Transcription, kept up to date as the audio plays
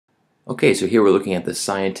Okay, so here we're looking at the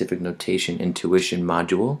Scientific Notation Intuition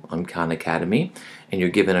module on Khan Academy, and you're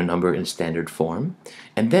given a number in standard form,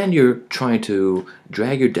 and then you're trying to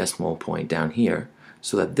drag your decimal point down here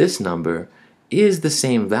so that this number is the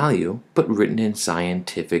same value but written in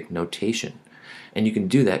scientific notation. And you can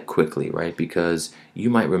do that quickly, right? Because you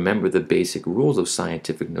might remember the basic rules of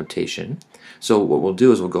scientific notation. So what we'll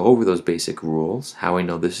do is we'll go over those basic rules, how I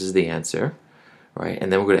know this is the answer, right?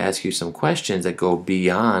 And then we're going to ask you some questions that go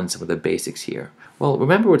beyond some of the basics here. Well,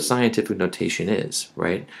 remember what scientific notation is,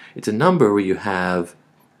 right? It's a number where you have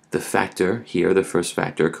the factor here, the first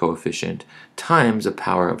factor, coefficient, times a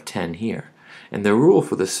power of 10 here. And the rule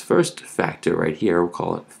for this first factor right here, we'll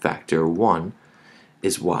call it factor 1,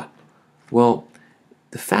 is what? Well,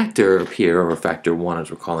 the factor up here, or factor 1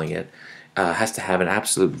 as we're calling it, has to have an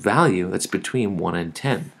absolute value that's between 1 and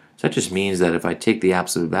 10. So that just means that if I take the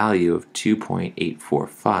absolute value of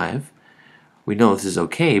 2.845, we know this is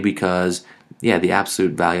okay because, yeah, the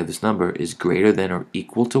absolute value of this number is greater than or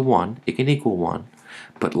equal to 1. It can equal 1,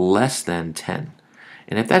 but less than 10.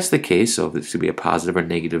 And if that's the case, so if this could be a positive or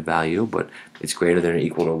negative value, but it's greater than or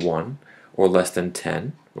equal to 1 or less than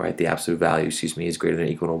 10, right? The absolute value, is greater than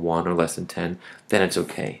or equal to 1 or less than 10, then it's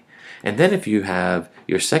okay. And then if you have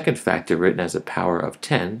your second factor written as a power of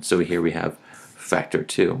 10, so here we have factor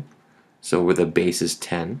 2, so where the base is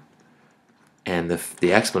 10 and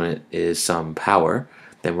the exponent is some power,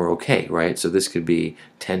 then we're okay, right? So this could be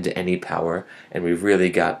 10 to any power, and we've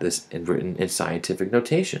really got this written in scientific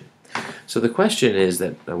notation. So the question is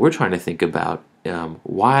that we're trying to think about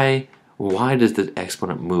why does the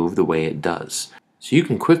exponent move the way it does? So you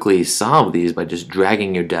can quickly solve these by just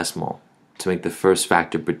dragging your decimal to make the first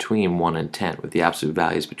factor between 1 and 10, with the absolute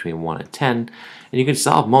values between 1 and 10, and you can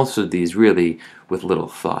solve most of these really with little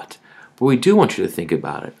thought. But we do want you to think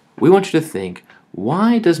about it. We want you to think,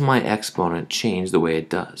 why does my exponent change the way it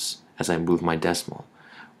does as I move my decimal?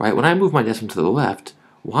 Right? When I move my decimal to the left,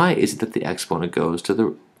 why is it that the exponent goes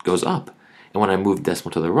up? And when I move the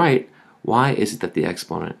decimal to the right, why is it that the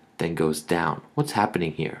exponent then goes down? What's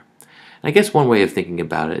happening here? And I guess one way of thinking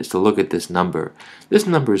about it is to look at this number. This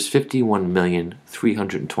number is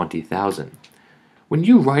 51,320,000. When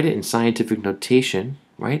you write it in scientific notation,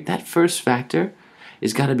 right, that first factor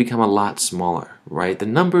is got to become a lot smaller, right? The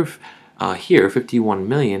number here, 51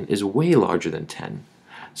 million, is way larger than 10.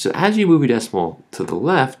 So as you move your decimal to the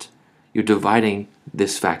left, you're dividing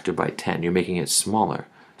this factor by 10. You're making it smaller.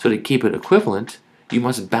 So to keep it equivalent, you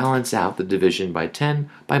must balance out the division by 10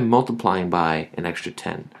 by multiplying by an extra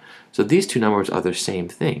 10. So these two numbers are the same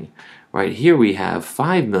thing. Right here we have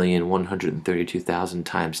 5,132,000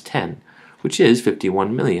 times 10, which is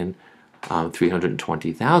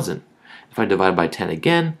 51,320,000. If I divide by 10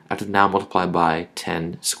 again, I have to now multiply by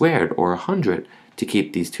 10 squared, or 100, to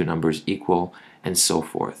keep these two numbers equal, and so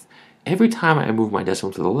forth. Every time I move my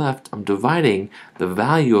decimal to the left, I'm dividing the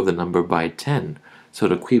value of the number by 10. So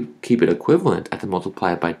to keep it equivalent, I have to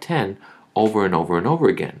multiply it by 10 over and over and over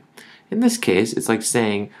again. In this case, it's like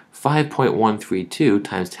saying 5.132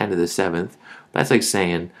 times 10 to the 7th. That's like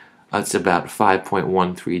saying it's about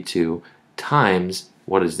 5.132 times,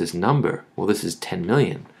 what is this number? Well, this is 10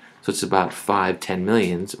 million. So it's about 5 10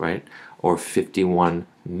 millions, right? Or 51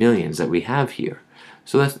 millions that we have here.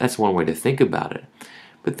 So that's one way to think about it.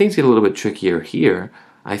 But things get a little bit trickier here,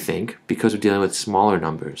 I think, because we're dealing with smaller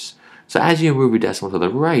numbers. So as you move your decimal to the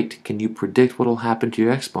right, can you predict what will happen to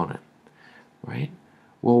your exponent? Right?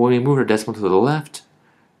 Well, when we move our decimal to the left,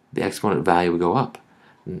 the exponent value will go up,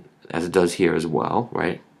 as it does here as well,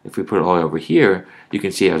 right? If we put it all the way over here, you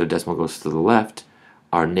can see as the decimal goes to the left,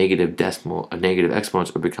 our negative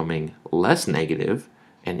exponents are becoming less negative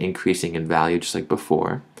and increasing in value just like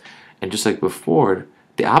before. And just like before,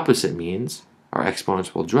 the opposite means our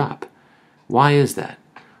exponents will drop. Why is that?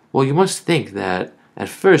 Well, you must think that at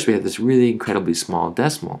first we have this really incredibly small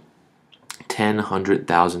decimal, 10 hundred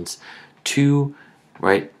thousandths, 2,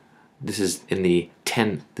 right? This is in the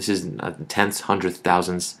 10, this is the tenths, hundredth,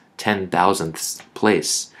 thousandths, 10 thousandths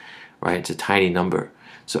place, right? It's a tiny number.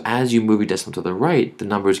 So as you move your decimal to the right, the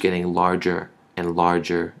number is getting larger and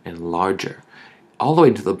larger and larger, all the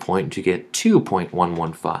way to the point you get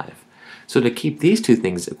 2.115. So to keep these two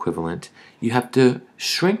things equivalent, you have to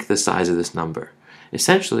shrink the size of this number,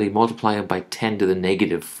 essentially multiplying it by 10 to the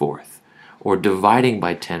negative 4th, or dividing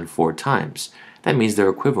by 10 4 times. That means they're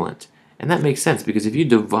equivalent. And that makes sense, because if you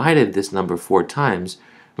divided this number 4 times,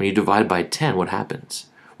 when you divide by 10, what happens?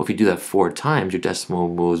 Well, if you do that 4 times, your decimal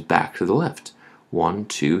moves back to the left. 1,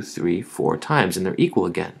 2, 3, 4 times, and they're equal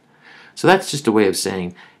again. So that's just a way of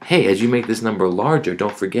saying, hey, as you make this number larger,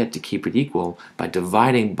 don't forget to keep it equal by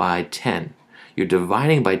dividing by 10. You're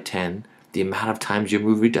dividing by 10 the amount of times you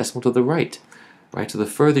move your decimal to the right. Right? So the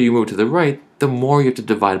further you move to the right, the more you have to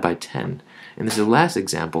divide by 10. In this last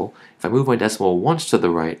example, if I move my decimal once to the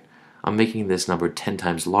right, I'm making this number 10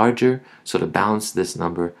 times larger, so to balance this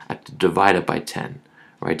number, I have to divide it by 10,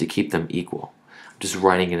 right, to keep them equal. I'm just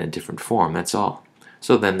writing in a different form, that's all.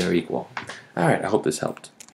 So then they're equal. Alright, I hope this helped.